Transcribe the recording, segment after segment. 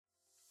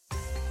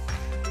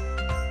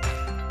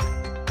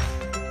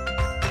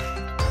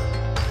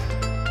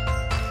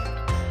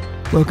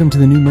Welcome to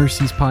the New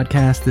Mercies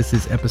Podcast. This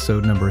is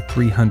episode number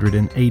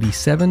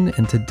 387,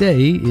 and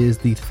today is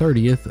the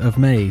 30th of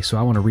May. So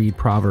I want to read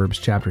Proverbs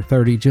chapter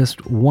 30,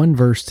 just one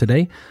verse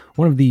today,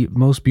 one of the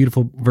most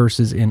beautiful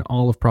verses in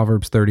all of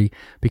Proverbs 30,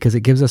 because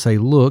it gives us a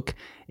look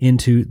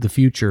into the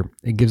future.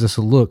 It gives us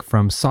a look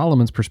from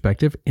Solomon's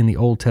perspective in the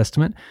Old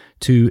Testament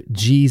to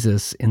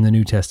Jesus in the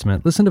New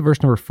Testament. Listen to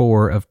verse number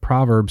 4 of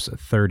Proverbs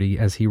 30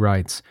 as he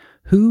writes,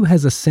 "Who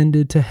has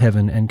ascended to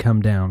heaven and come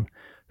down?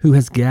 Who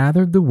has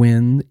gathered the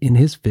wind in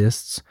his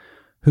fists?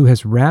 Who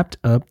has wrapped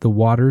up the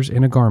waters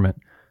in a garment?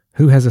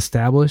 Who has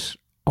established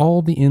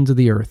all the ends of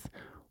the earth?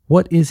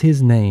 What is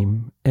his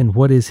name, and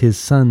what is his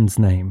son's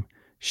name?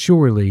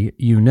 Surely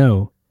you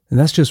know." And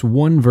that's just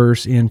one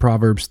verse in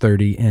Proverbs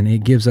 30, and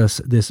it gives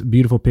us this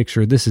beautiful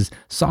picture. This is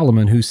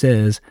Solomon who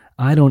says,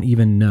 "I don't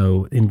even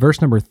know." In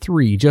verse number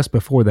 3, just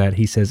before that,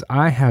 he says,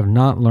 "I have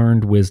not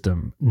learned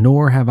wisdom,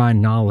 nor have I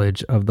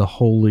knowledge of the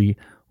Holy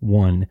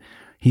One."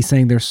 He's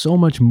saying there's so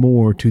much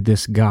more to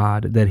this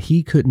God that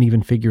he couldn't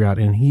even figure out,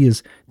 and he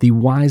is the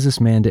wisest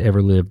man to ever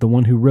live, the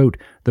one who wrote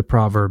the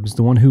Proverbs,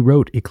 the one who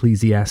wrote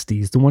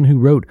Ecclesiastes, the one who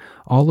wrote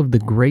all of the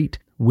great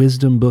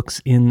wisdom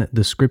books in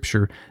the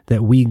scripture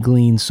that we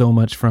glean so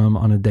much from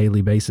on a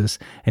daily basis.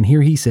 And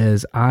here he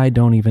says, I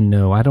don't even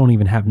know, I don't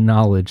even have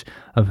knowledge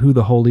of who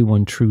the Holy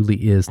One truly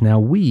is. Now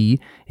we,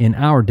 in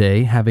our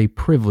day, have a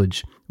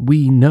privilege.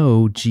 We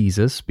know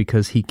Jesus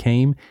because he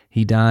came,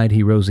 he died,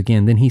 he rose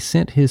again. Then he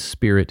sent his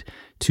Spirit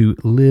to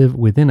live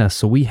within us.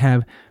 So we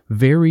have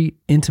very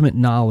intimate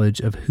knowledge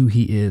of who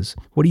he is.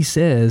 What he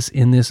says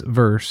in this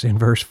verse, in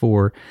verse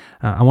 4,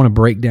 I want to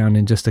break down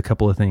in just a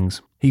couple of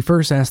things. He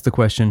first asks the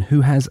question,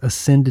 who has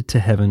ascended to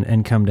heaven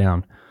and come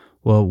down?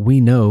 Well, we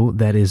know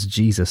that is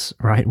Jesus,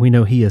 right? We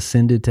know he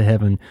ascended to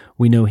heaven.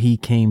 We know he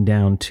came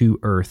down to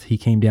earth. He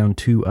came down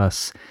to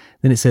us.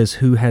 Then it says,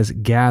 who has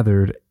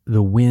gathered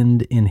the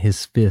wind in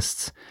his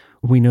fists?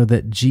 We know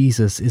that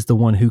Jesus is the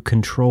one who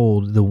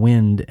controlled the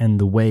wind and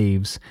the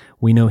waves.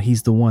 We know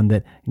he's the one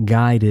that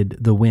guided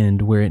the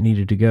wind where it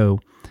needed to go.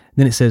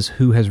 Then it says,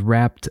 who has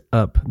wrapped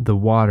up the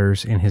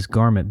waters in his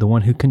garment, the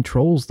one who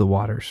controls the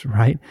waters,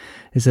 right?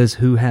 It says,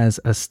 who has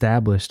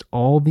established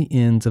all the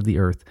ends of the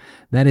earth.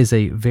 That is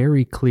a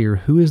very clear,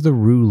 who is the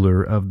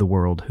ruler of the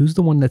world? Who's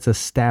the one that's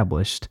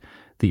established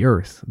the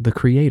earth, the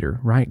creator,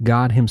 right?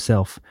 God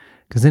himself.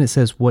 Because then it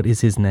says, what is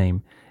his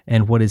name?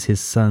 And what is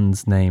his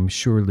son's name?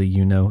 Surely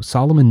you know.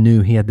 Solomon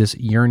knew, he had this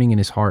yearning in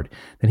his heart,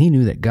 that he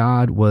knew that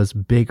God was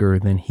bigger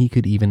than he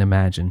could even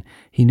imagine.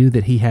 He knew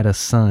that he had a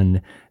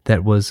son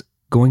that was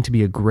going to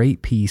be a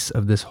great piece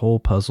of this whole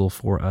puzzle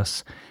for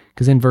us.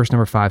 Because in verse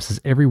number 5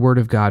 says, every word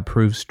of God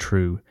proves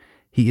true.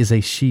 He is a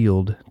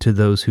shield to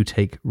those who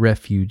take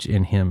refuge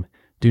in him.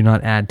 Do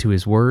not add to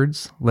his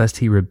words, lest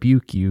he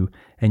rebuke you,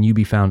 and you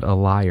be found a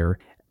liar.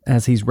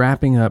 As he's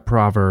wrapping up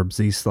Proverbs,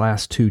 these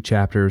last two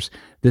chapters,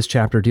 this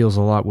chapter deals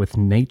a lot with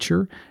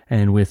nature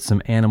and with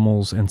some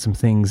animals and some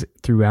things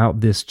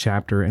throughout this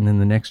chapter. And then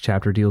the next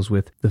chapter deals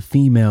with the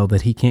female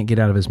that he can't get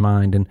out of his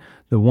mind and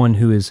the one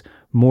who is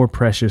more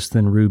precious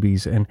than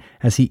rubies. And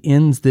as he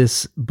ends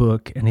this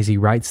book and as he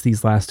writes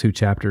these last two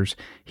chapters,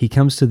 he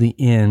comes to the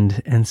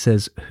end and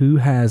says, who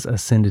has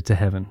ascended to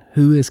heaven?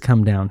 Who has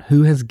come down?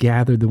 Who has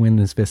gathered the wind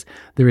in his fist?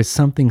 There is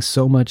something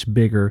so much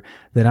bigger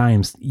that I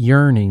am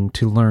yearning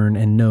to learn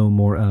and know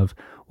more of.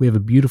 We have a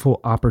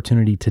beautiful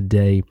opportunity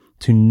today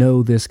to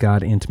know this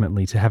God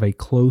intimately, to have a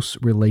close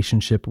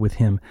relationship with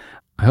him.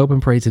 I hope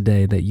and pray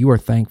today that you are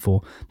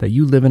thankful that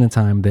you live in a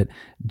time that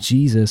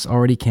Jesus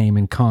already came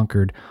and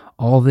conquered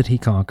all that he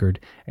conquered,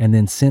 and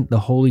then sent the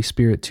Holy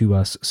Spirit to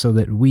us so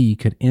that we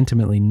could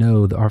intimately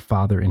know our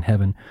Father in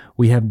heaven.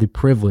 We have the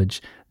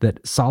privilege that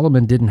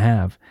Solomon didn't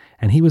have,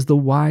 and he was the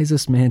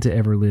wisest man to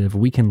ever live.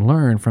 We can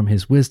learn from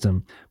his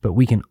wisdom, but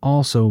we can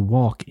also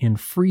walk in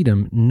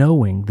freedom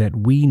knowing that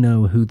we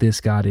know who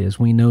this God is.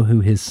 We know who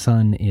his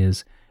Son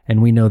is,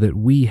 and we know that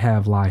we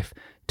have life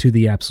to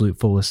the absolute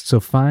fullest. So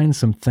find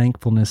some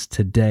thankfulness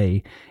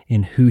today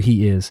in who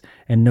he is,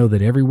 and know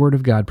that every word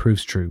of God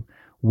proves true.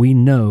 We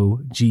know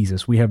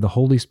Jesus. We have the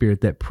Holy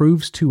Spirit that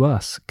proves to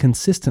us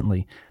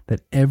consistently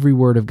that every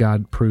word of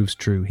God proves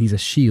true. He's a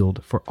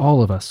shield for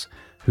all of us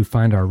who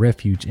find our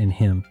refuge in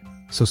him.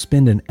 So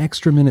spend an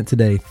extra minute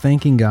today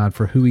thanking God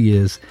for who he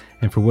is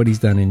and for what he's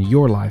done in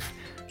your life,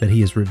 that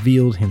he has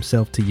revealed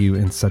himself to you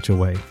in such a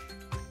way.